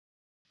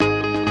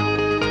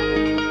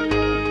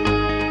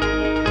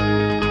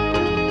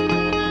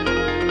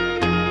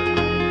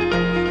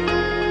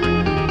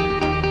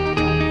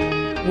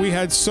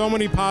had so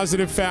many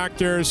positive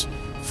factors,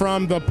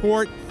 from the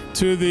port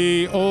to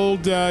the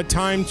old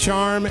time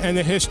charm and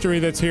the history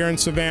that's here in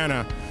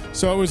Savannah.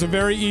 So it was a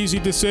very easy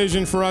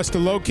decision for us to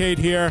locate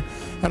here.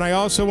 And I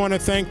also want to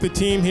thank the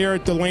team here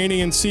at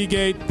Delaney and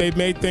Seagate. They've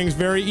made things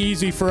very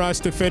easy for us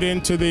to fit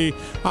into the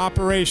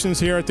operations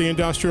here at the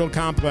industrial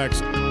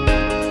complex.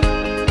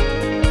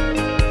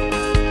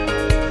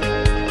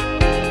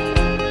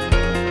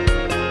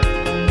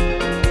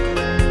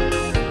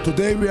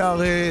 Today we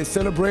are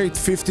celebrate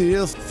 50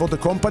 years for the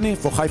company,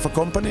 for Haifa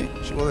Company.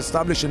 She was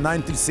established in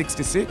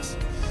 1966,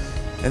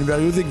 and we are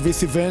using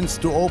these events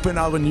to open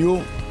our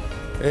new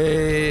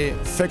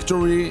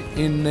factory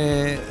in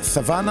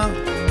Savannah.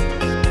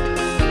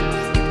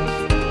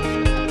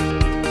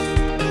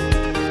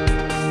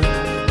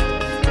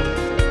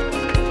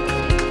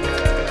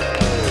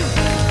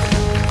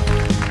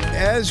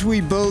 As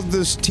we build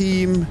this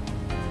team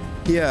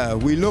here,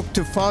 we look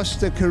to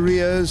foster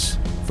careers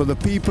for the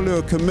people who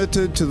are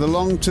committed to the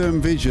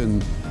long-term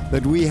vision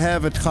that we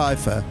have at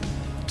Haifa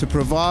to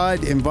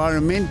provide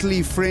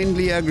environmentally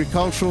friendly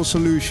agricultural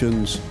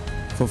solutions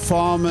for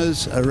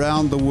farmers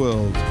around the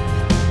world.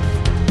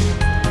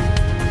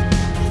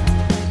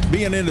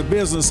 Being in the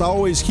business, I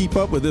always keep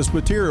up with this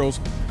materials,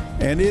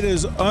 and it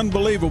is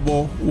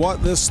unbelievable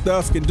what this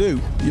stuff can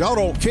do. Y'all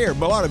don't care,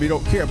 but a lot of you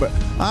don't care, but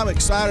I'm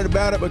excited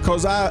about it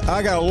because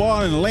I got a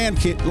lawn and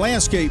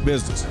landscape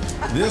business.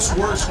 This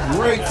works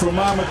great for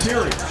my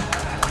material.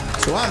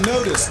 So I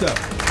know this stuff.